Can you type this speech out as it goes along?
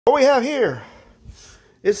What we have here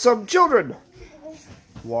is some children.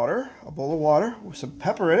 Water, a bowl of water with some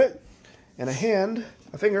pepper in it, and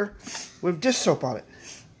a finger with dish soap on it.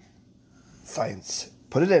 Science.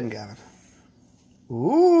 Put it in, Gavin.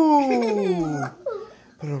 Ooh.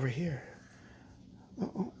 Put it over here.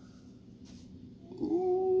 Uh-oh.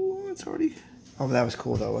 Ooh, it's already... Oh, that was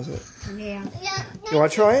cool though, wasn't it? Yeah. You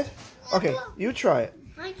want to try it? Okay, you try it.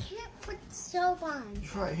 I can't put soap on.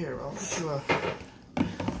 Try it here. I'll put you a...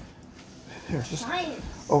 Here, just Science.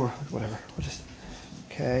 over, whatever. We'll just...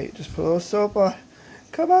 Okay, just put a little soap on.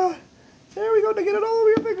 Come on. There we go, to get it all over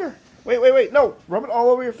your finger. Wait. No, rub it all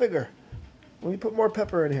over your finger. Let me put more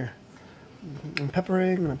pepper in here. I'm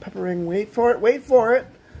peppering. Wait for it.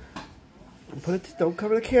 Put it, don't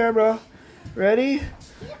cover the camera. Ready?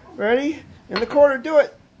 In the corner, do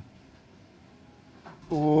it.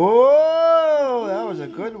 Whoa, that was a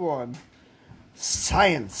good one.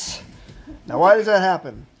 Science. Now, why does that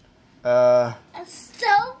happen? A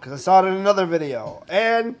soap. Because I saw it in another video.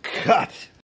 And cut.